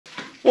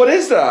What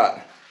is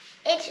that?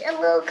 It's a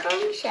little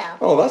conch shell.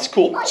 Oh, that's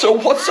cool. So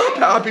what's up,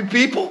 happy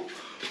people?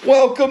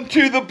 Welcome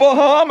to the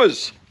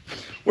Bahamas.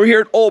 We're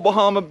here at Old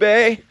Bahama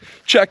Bay.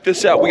 Check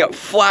this out. We got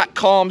flat,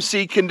 calm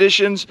sea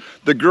conditions.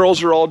 The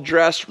girls are all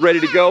dressed, ready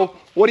to go.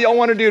 What do y'all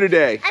want to do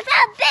today? I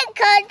found big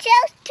conch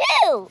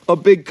shells too. A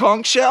big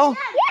conch shell?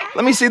 Yeah.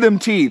 Let me see them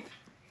teeth.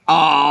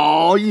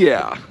 Oh,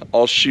 yeah.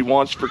 All she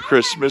wants for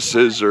Christmas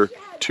is her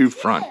 2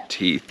 front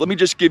teeth. Let me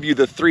just give you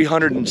the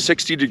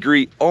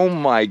 360-degree, oh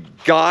my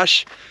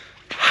gosh,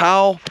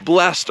 how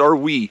blessed are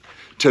we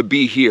to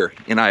be here.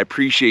 And I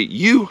appreciate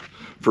you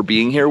for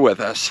being here with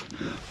us.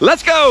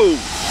 Let's go!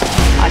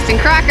 Austin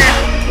Crocker.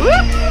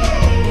 Whoop.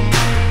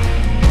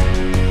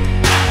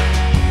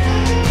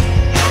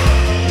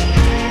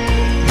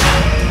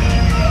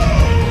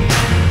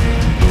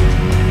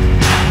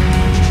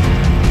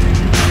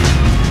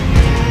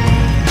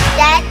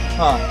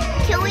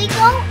 Can we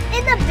go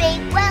in the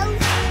big wells?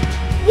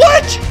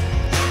 What?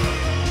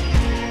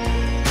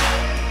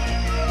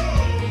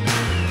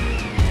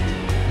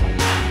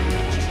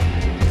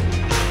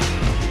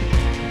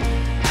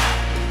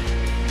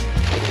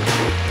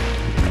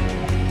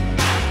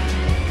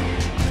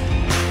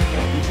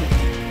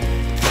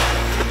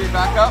 Okay,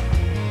 back up.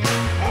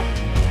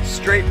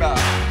 Straight back.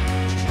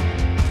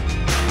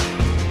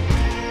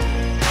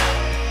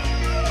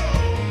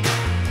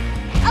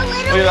 A little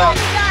Look at that.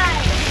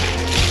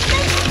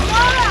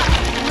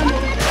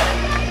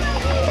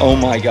 Oh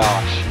my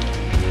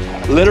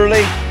gosh.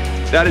 Literally,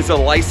 that is a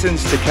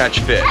license to catch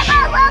fish. Look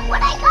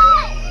what I got!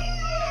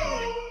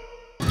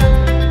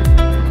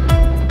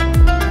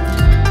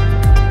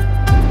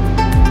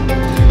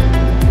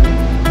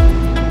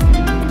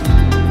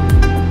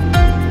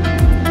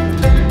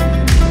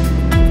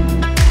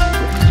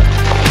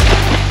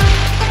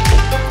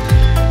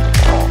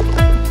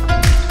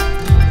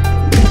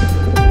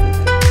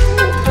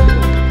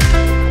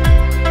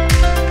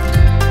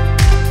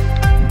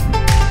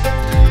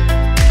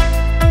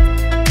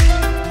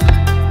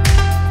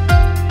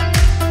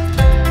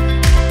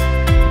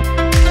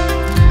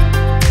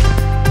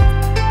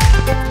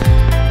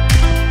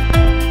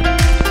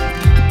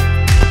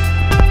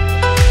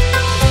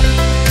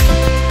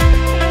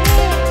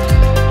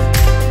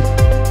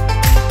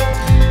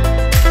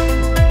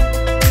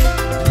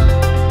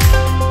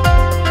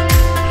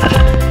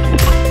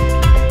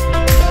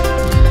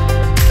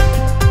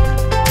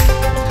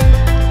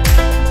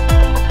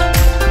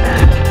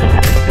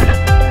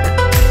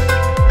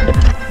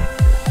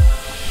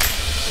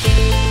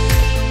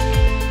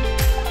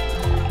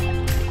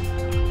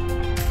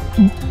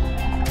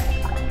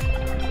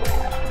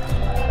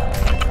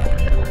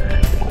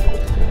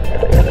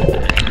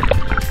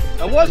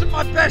 Wasn't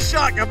my best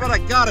shot, but I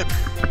got him.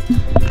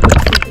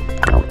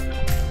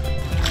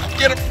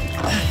 Get him.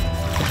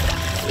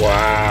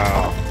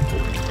 Wow.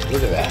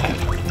 Look at that.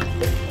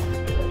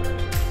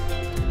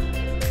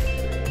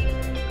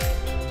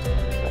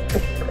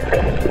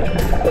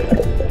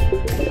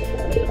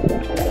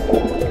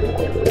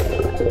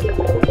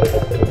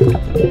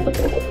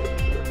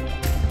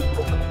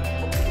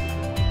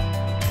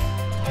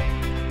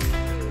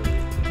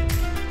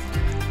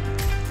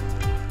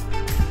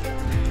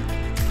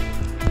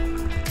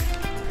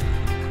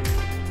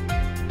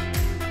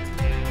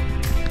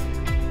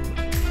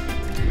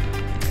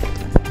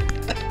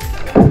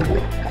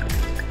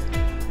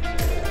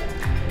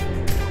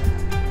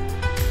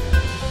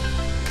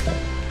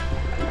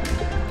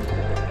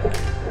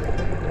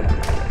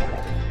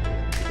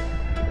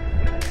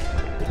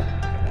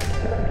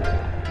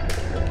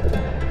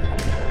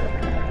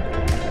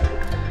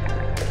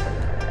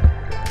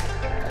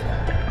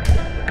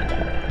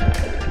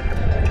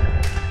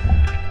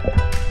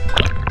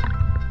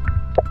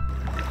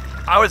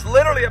 I was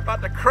literally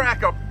about to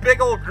crack a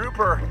big old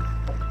grouper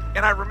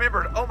and I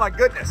remembered, oh my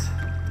goodness,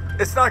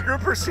 it's not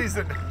grouper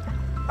season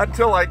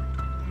until like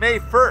May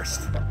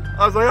 1st.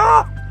 I was like,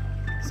 oh!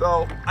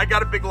 So I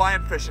got a big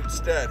lionfish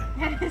instead.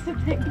 That is a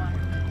big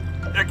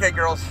one. Okay,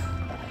 girls.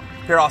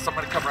 Here, also, I'm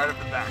gonna come right up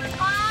the back.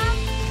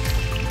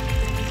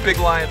 Big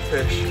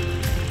lionfish.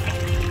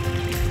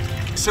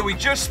 So we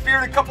just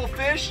speared a couple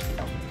fish.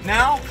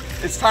 Now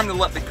it's time to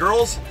let the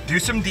girls do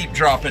some deep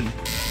dropping.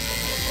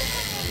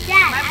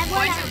 Dad, Am I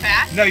going too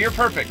fast? No, you're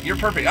perfect. You're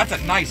perfect. That's a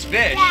nice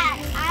fish. Dad,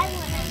 I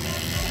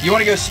wanna. You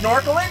want to go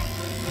snorkeling?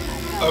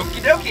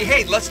 Okie dokie.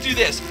 Hey, let's do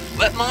this.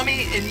 Let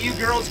mommy and you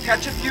girls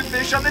catch a few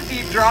fish on the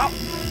deep drop,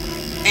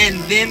 and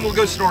then we'll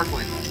go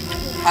snorkeling.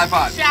 High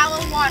five.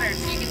 Shallow water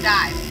so you can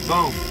dive.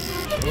 Boom.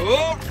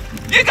 Oh,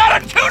 you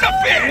got a tuna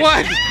fish!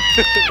 What?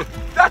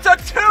 That's a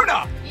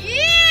tuna!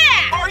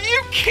 Yeah! Are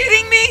you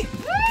kidding me?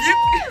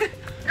 You,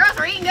 Girls,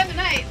 we're eating good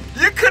tonight.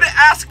 you could have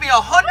asked me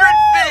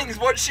 100 things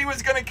what she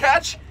was gonna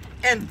catch,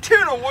 and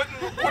tuna wouldn't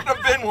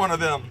have been one of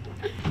them.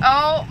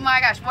 Oh my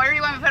gosh, where do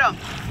you want me to put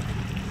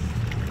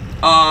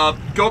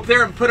them? Go up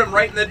there and put them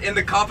right in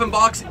the coffin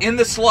box in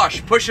the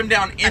slush. Push them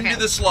down into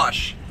the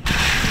slush.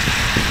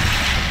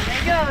 There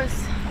he goes.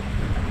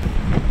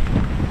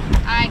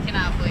 I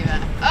cannot believe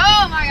that.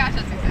 Oh my gosh,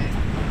 that's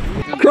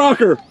exciting.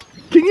 Crocker,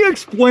 Can you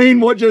explain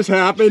what just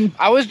happened?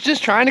 I was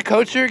just trying to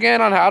coach her again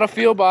on how to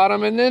feel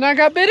bottom, and then I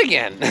got bit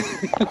again.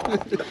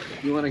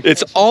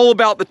 It's all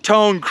about the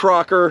tone,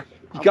 Crocker.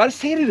 You gotta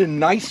say it in a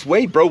nice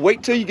way, bro.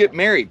 Wait till you get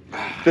married.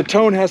 The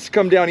tone has to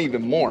come down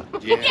even more.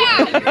 Yeah.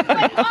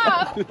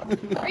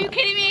 Are you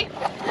kidding me?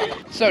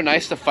 It's so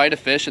nice to fight a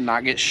fish and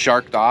not get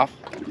sharked off.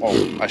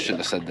 Oh, I shouldn't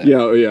have said that.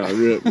 Yeah,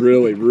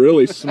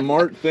 really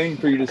smart thing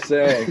for you to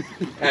say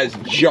as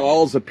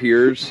Jaws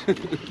appears.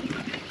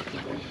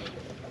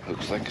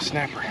 Looks like a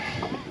snapper.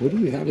 What do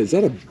you have? Is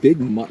that a big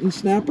mutton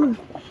snapper?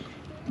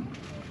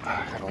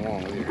 I don't know.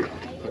 Either.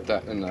 Put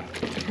that in the...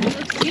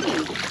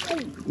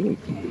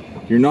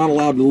 You're not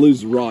allowed to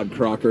lose the rod,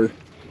 Crocker.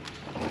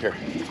 Here.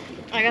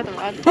 I got the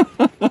rod.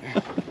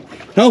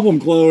 Help him,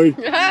 Chloe.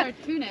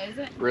 Tuna, is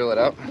it? Reel it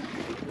up.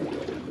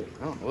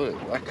 Oh, look,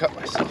 I cut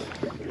myself.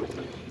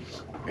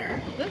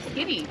 Here. Looks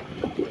skinny.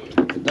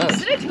 It does.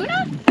 Is it a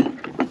tuna?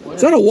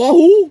 Is that a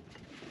wahoo?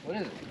 What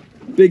is it?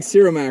 Big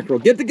cirro mackerel.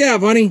 Get the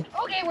gaff, honey.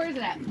 Okay, where is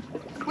it at?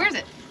 Where is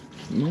it?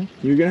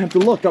 You're gonna have to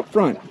look up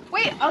front.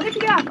 Wait, I'll get the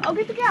gaff. I'll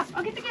get the gaff.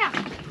 I'll get the gaff.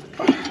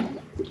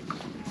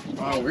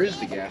 Oh, where's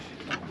the gaff?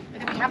 I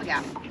think we have a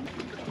gaff.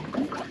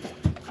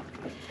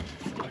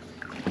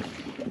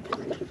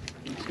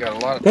 It's got a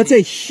lot of That's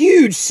a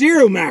huge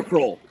cirro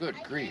mackerel. Good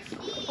grief.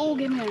 Oh,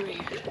 give me a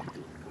ring.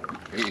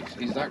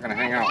 He's not gonna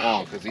hang out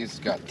long because he's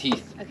got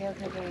teeth. Okay.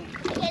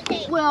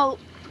 Well,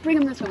 bring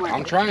him this way, Mark.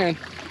 I'm trying.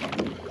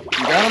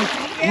 You got him?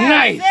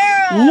 Nice!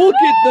 Look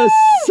at the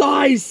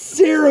size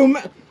cirro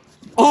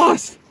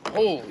Awesome.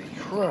 Holy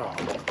crap.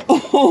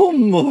 Oh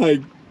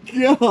my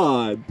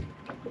God.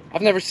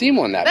 I've never seen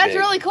one that That's big.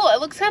 really cool. It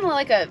looks kind of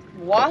like a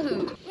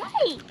wahoo.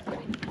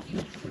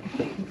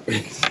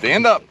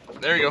 Stand up.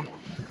 There you go.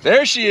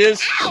 There she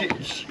is.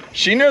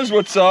 She knows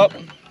what's up.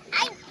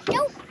 I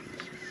don't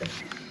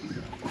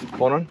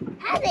Hold on.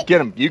 have it. Get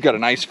him. You got a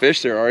nice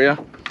fish there, Aria.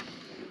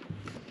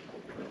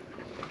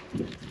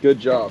 Good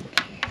job.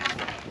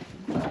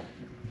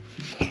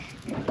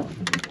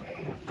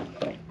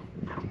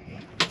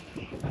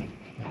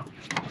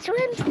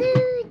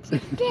 Swimsuit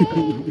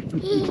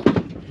today.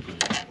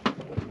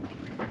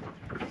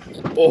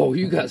 Oh,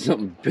 you got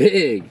something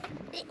big.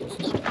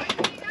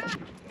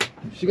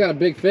 She got a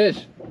big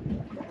fish.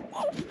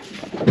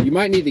 You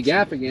might need the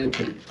gaff again.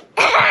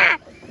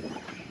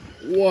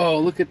 Whoa,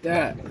 look at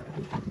that.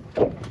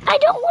 I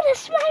don't want to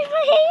smash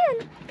my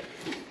hand.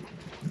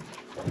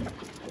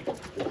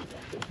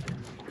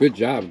 Good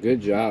job,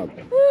 good job.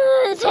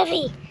 It's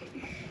heavy.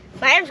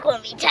 My arm's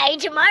going to be tight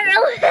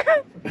tomorrow.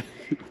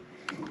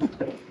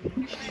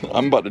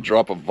 I'm about to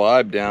drop a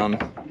vibe down.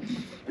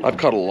 I've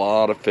caught a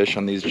lot of fish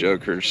on these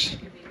jokers.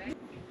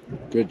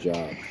 Good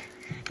job.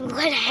 I'm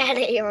glad I had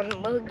it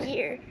on low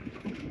gear.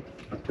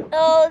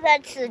 Oh,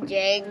 that's the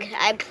jig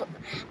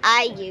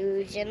I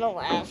used in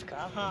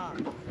Alaska, huh?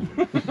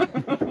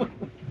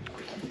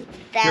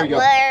 That you go.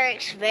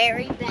 works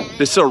very bad.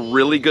 This is a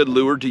really good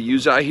lure to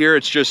use out here.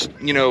 It's just,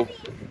 you know,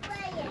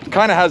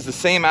 kind of has the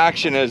same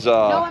action as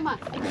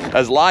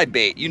live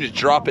bait. You just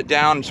drop it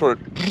down and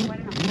sort of,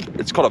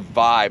 it's called a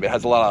vibe. It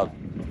has a lot of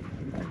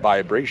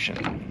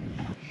vibration.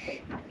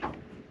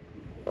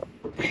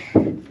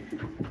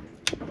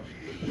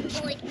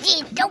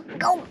 Gee, don't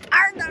go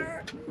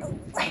further.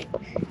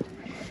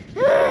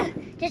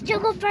 Just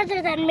don't go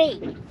further than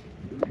me.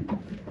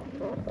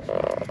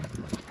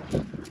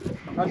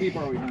 How deep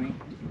are we, honey?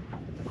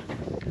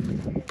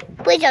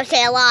 Please don't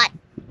say a lot.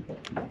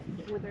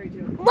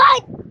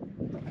 What?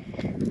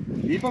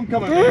 Keep them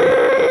coming.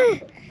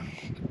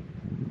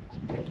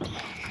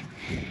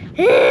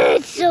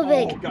 It's so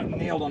big. Oh, got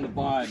nailed on the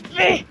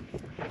vibe.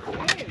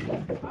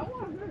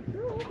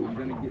 I'm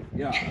gonna get,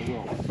 yeah,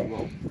 I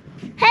will.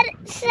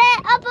 Set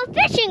up a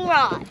fishing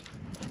rod.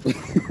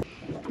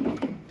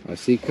 I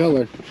see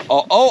color.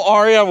 Oh,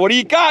 Aria, what do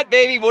you got,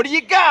 baby? What do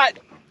you got?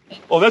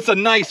 Oh, that's a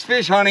nice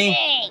fish, honey.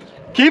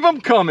 Keep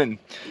them coming.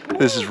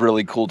 This is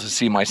really cool to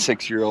see my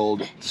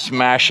 6-year-old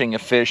smashing a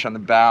fish on the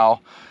bow.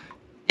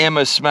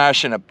 Emma's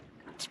smashing a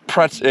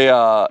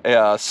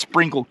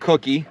sprinkle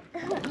cookie.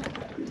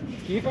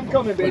 Keep them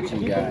coming, baby.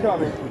 Keep them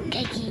coming.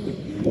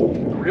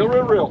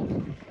 Real.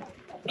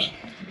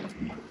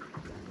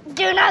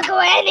 Do not go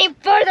any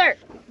further.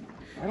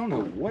 I don't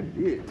know what it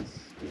is.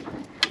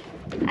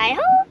 I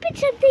hope it's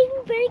something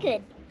very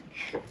good.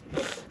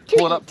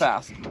 Pull it up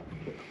fast.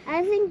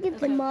 I think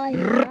it's a mahi.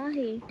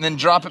 And then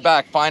drop it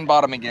back. Find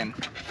bottom again.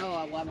 Oh,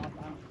 I love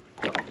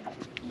that.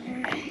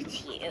 It's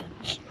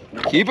huge.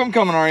 Keep them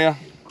coming, Aria.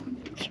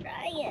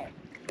 Try it.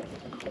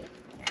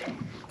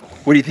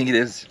 What do you think it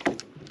is?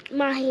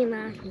 Mahi.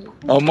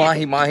 Oh,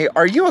 mahi.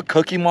 Are you a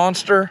cookie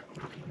monster?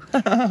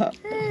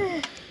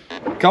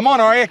 Come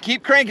on, Aria.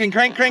 Keep cranking.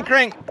 Crank.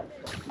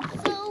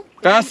 So,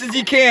 Fast as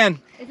you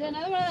can. Is it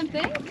another one of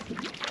them things?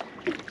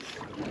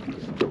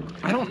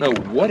 I don't know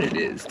what it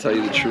is, to tell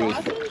you the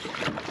truth.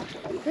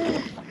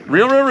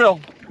 Real.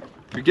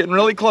 You're getting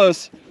really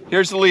close.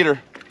 Here's the leader.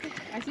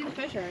 I see the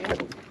fish area.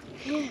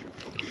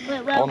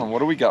 Hold on, what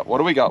do we got?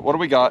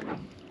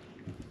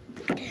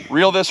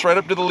 Reel this right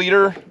up to the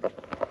leader.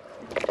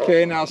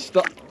 Okay, now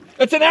stop.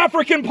 That's an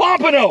African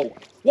pompano.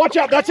 Watch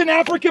out, that's an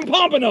African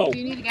pompano. Do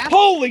you need a gaff?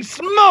 Holy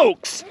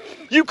smokes!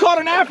 You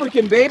caught an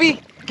African, baby.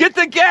 Get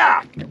the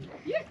gaff.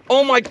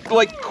 Oh my,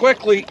 like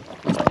quickly.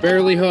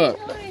 Barely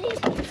hooked.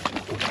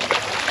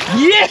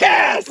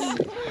 Yes!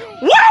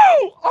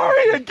 Woo!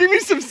 Aria, give me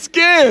some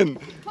skin.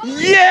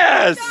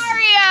 Yes!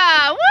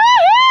 Aria!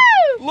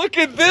 Woohoo! Look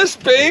at this,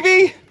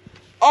 baby.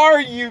 Are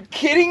you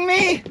kidding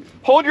me?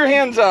 Hold your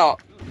hands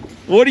out.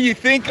 What do you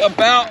think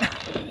about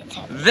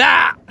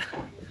that?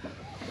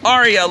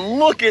 Aria,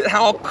 look at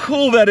how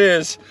cool that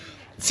is.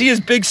 See his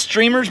big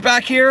streamers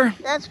back here?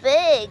 That's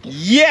big.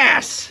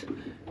 Yes!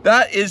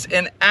 That is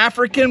an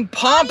African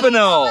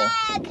pompano.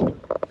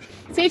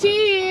 Say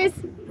cheese.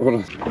 Hold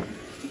on.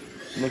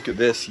 Look at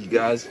this, you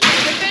guys. The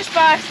fish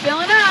box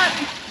filling up.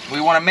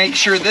 We want to make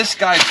sure this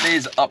guy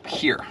stays up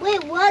here.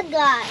 Wait, what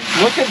guy?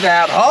 Look at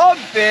that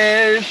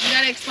hogfish. You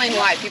gotta explain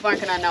why. People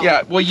aren't gonna know.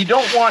 Yeah, well, you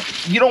don't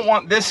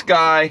want this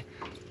guy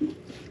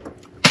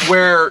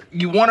where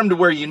you want him to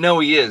where you know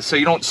he is, so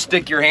you don't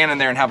stick your hand in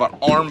there and have an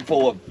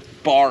armful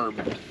of barb.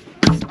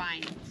 It's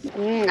fine.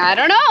 I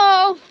don't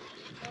know.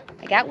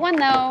 I got one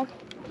though.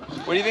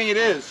 What do you think it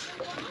is?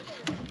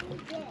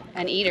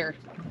 An eater.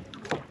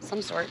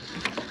 Some sort.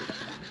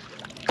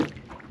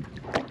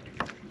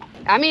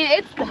 I mean,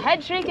 it's the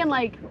head shaking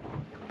like,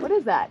 what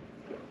is that?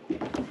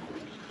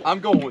 I'm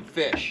going with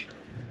fish.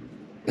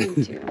 Me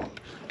too.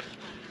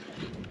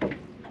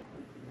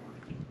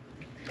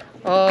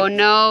 Oh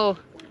no.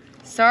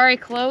 Sorry,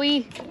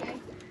 Chloe.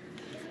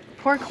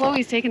 Poor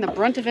Chloe's taking the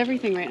brunt of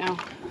everything right now.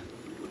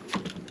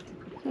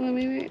 Oh,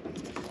 wait.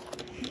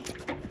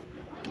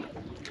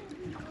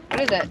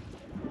 What is it?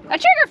 A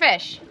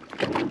triggerfish!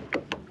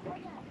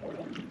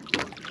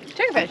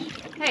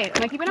 Triggerfish. Hey,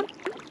 am I keeping him?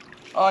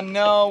 Oh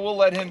no, we'll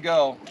let him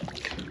go.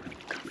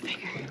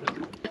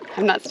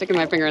 I'm not sticking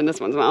my finger in this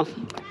one's mouth.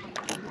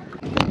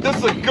 This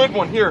is a good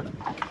one here.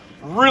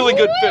 Really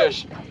good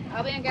fish.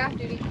 I'll be on gaff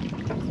duty.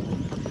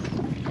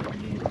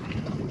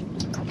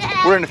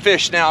 We're in the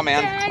fish now,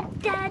 man.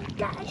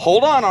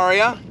 Hold on,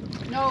 Aria.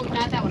 No,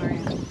 not that one, Aria.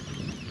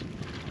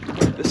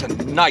 This is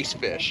a nice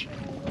fish.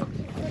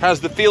 Has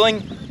the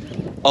feeling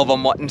of a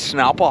mutton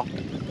snapper.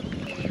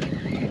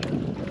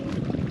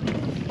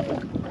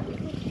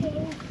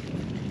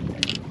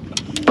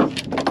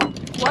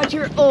 Watch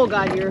your, oh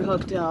God, you're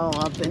hooked all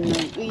up in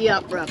the,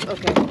 yep, rough,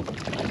 okay.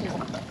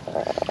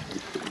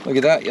 Look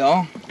at that,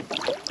 y'all.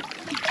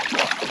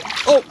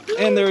 Oh,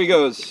 and there he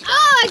goes.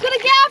 Oh, I could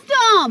have gaffed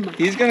him!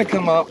 He's gonna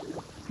come up.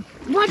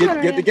 Watch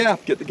Get the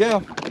gaff, get the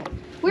gaff.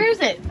 Where is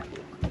it?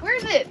 Where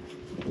is it?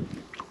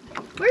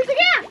 Where's the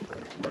gaff?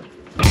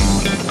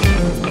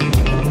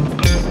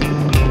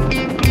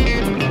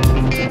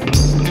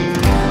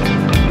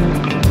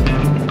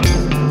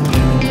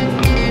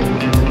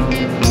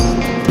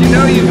 You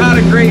know you've had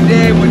a great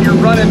day when you're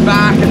running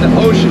back and the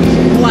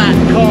ocean's flat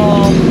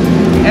calm.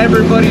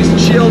 Everybody's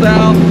chilled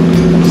out.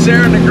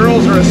 Sarah and the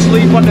girls are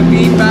asleep on the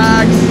bean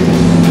bags.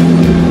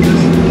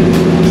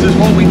 This is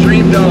what we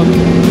dreamed of.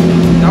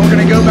 Now we're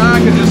gonna go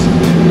back and just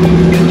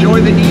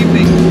enjoy the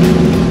evening.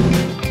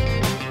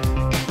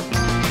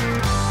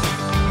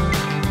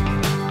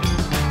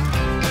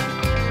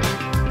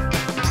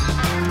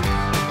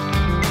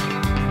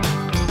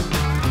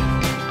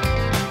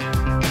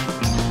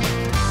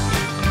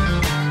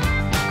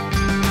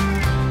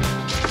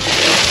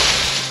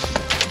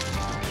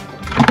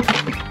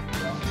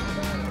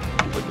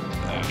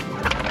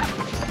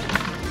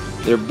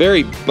 They're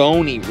very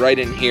bony right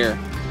in here.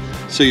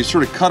 So you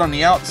sort of cut on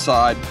the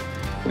outside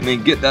and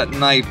then get that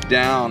knife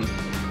down.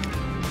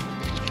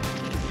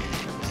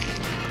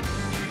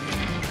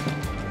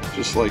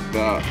 Just like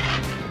that.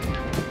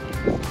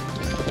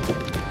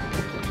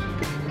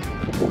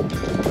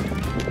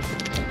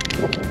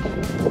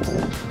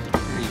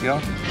 There you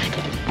go.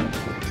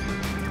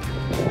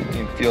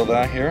 You can feel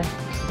that here.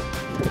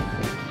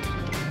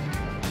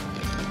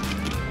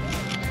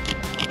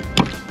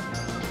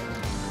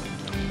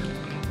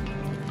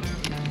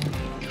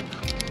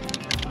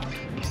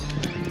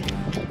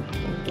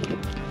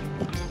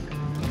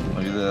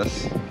 Look at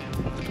this.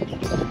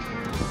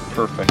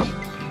 Perfect.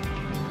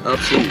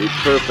 Absolutely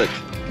perfect.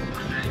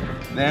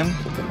 Then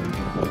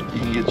you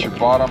can get your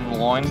bottom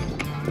loin.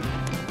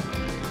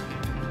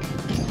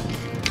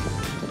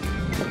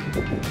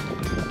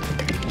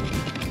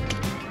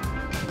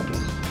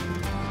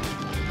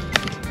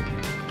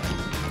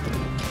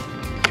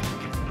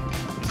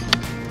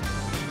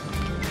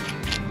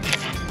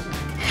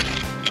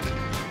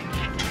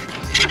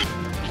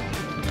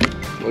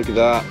 Look at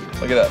that.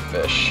 Look at that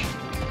fish.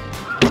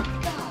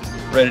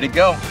 Ready to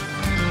go.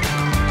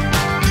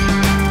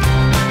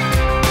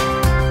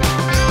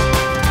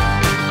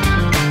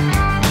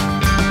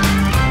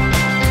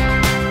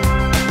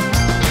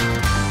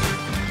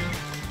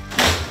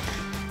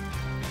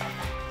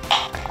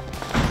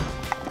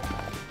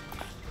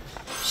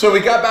 So we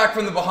got back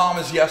from the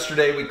Bahamas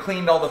yesterday. We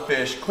cleaned all the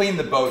fish, cleaned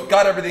the boat,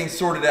 got everything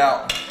sorted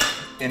out.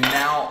 And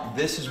now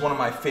this is one of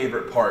my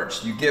favorite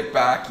parts. You get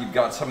back, you've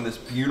got some of this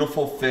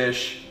beautiful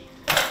fish.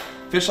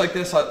 Fish like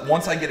this,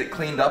 once I get it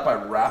cleaned up, I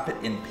wrap it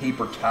in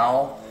paper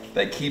towel.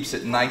 That keeps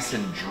it nice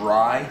and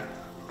dry.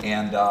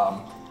 And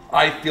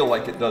I feel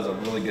like it does a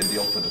really good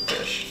deal for the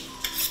fish.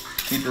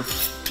 Keep your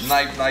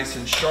knife nice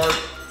and sharp.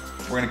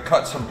 We're gonna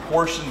cut some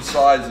portion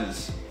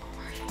sizes.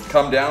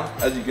 Come down,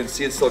 as you can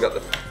see, it's still got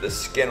the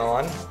skin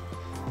on.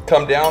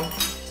 Come down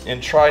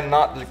and try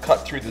not to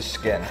cut through the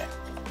skin.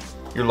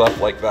 You're left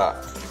like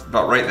that,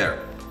 about right there.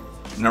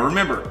 Now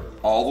remember,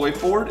 all the way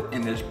forward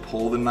and just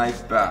pull the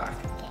knife back.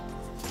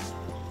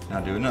 Now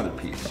do another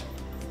piece.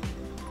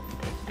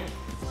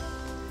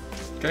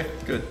 Okay,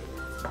 good.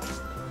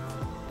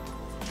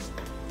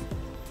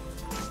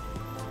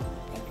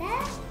 Like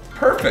that?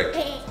 Perfect.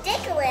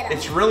 Take a little.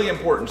 It's really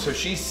important. So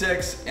she's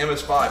 6,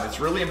 Emma's 5. It's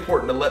really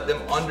important to let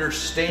them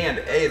understand,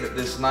 A, that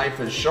this knife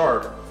is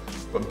sharp,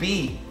 but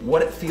B,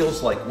 what it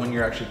feels like when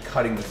you're actually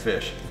cutting the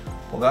fish.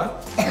 Pull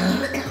that.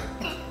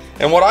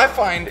 And what I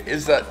find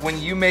is that when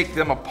you make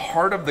them a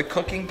part of the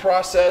cooking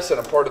process and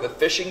a part of the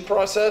fishing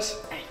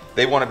process,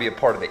 they want to be a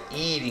part of the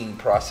eating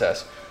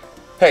process.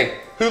 Hey,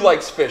 who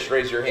likes fish?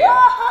 Raise your hand.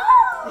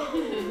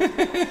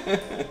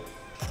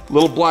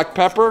 Little black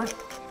pepper.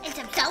 And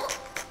some salt.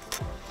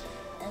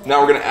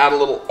 Now we're gonna add a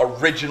little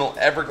original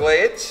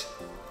Everglades.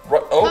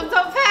 Oh, Comes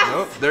out fast.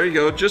 nope, there you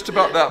go, just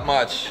about that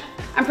much.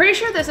 I'm pretty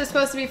sure this is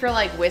supposed to be for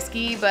like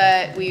whiskey,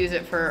 but we use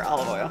it for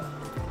olive oil.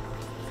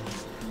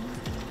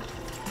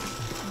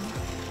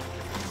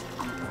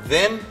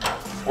 Then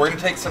we're gonna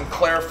take some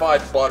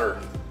clarified butter.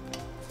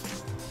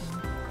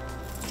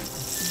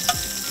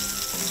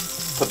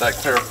 Put that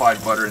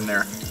clarified butter in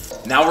there.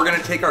 Now we're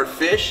gonna take our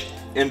fish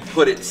and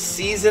put it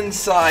seasoned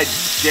side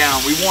down.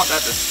 We want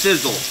that to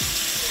sizzle,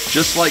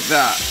 just like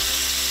that.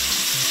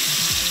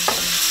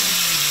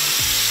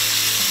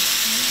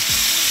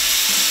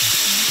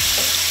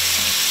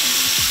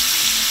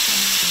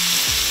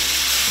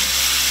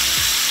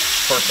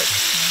 Perfect.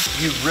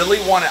 You really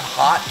want it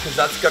hot because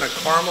that's gonna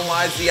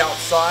caramelize the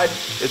outside.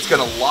 It's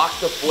gonna lock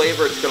the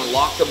flavor, it's gonna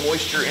lock the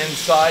moisture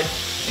inside,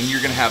 and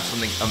you're gonna have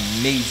something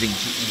amazing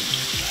to eat.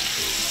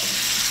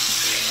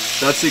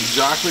 That's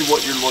exactly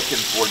what you're looking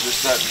for.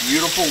 Just that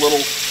beautiful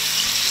little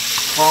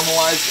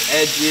caramelized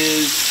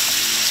edges,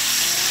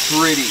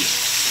 pretty.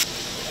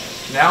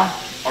 Now,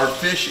 our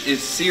fish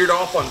is seared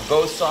off on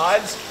both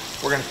sides.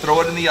 We're gonna throw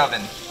it in the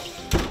oven.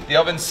 The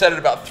oven's set at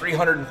about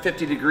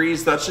 350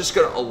 degrees. That's just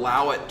gonna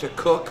allow it to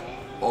cook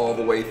all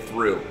the way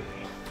through.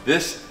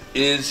 This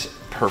is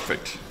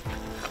perfect.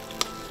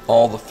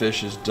 All the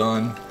fish is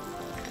done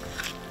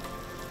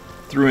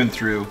through and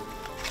through.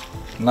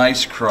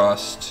 Nice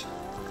crust,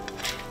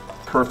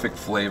 perfect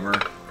flavor,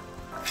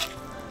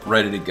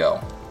 ready to go.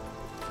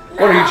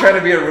 What, are you trying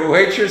to be a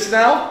waitress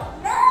now?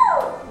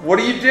 No! What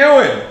are you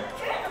doing? I'm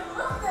trying to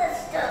move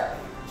this stuff.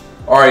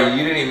 Aria,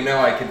 you didn't even know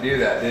I could do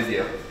that, did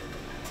you?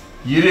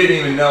 You didn't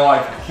even know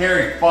I could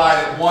carry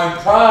 5 at one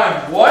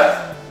time.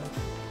 What?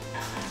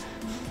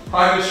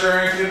 Hi, Mr.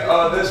 Arrington.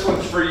 This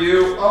one's for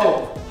you.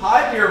 Oh,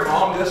 hi, dear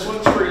mom. This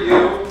one's for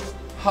you.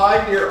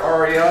 Hi, dear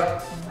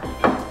Aria.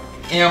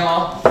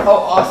 Emma. Oh,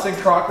 Austin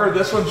Crocker.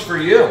 This one's for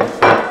you.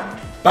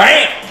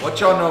 Bam! What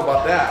y'all know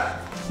about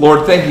that?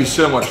 Lord, thank you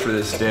so much for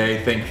this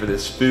day. Thank you for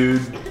this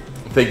food.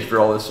 Thank you for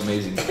all this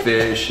amazing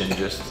fish and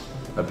just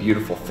a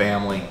beautiful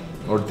family.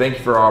 Lord, thank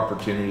you for our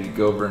opportunity to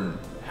go over and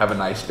have a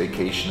nice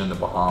vacation in the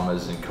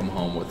Bahamas and come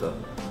home with a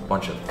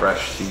bunch of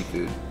fresh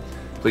seafood.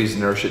 Please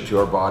nourish it to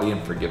our body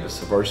and forgive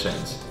us of our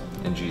sins.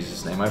 In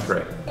Jesus' name I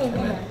pray.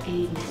 Amen.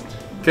 Amen.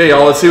 Okay,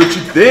 y'all, let's see what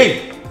you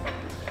think.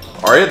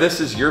 Aria, this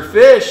is your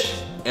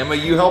fish. Emma,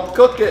 you helped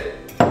cook it.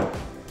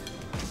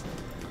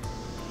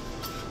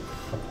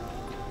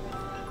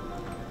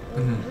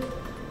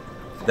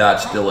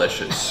 That's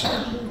delicious.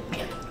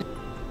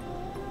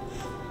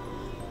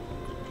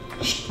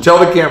 Tell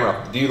the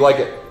camera, do you like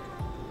it?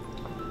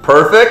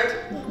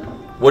 Perfect?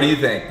 What do you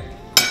think?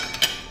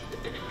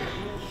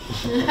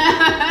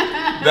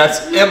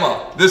 That's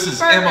Emma. This is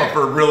Perfect. Emma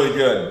for really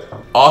good.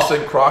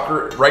 Austin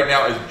Crocker right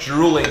now is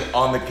drooling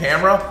on the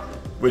camera,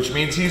 which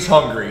means he's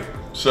hungry.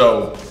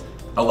 So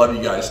I love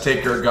you guys.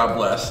 Take care, God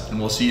bless, and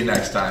we'll see you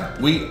next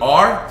time. We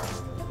are...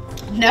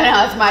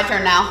 No, it's my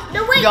turn now.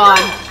 No, wait, Gone.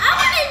 no, I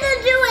wanted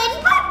to do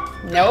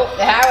it. Nope,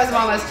 that was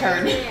Mama's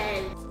turn.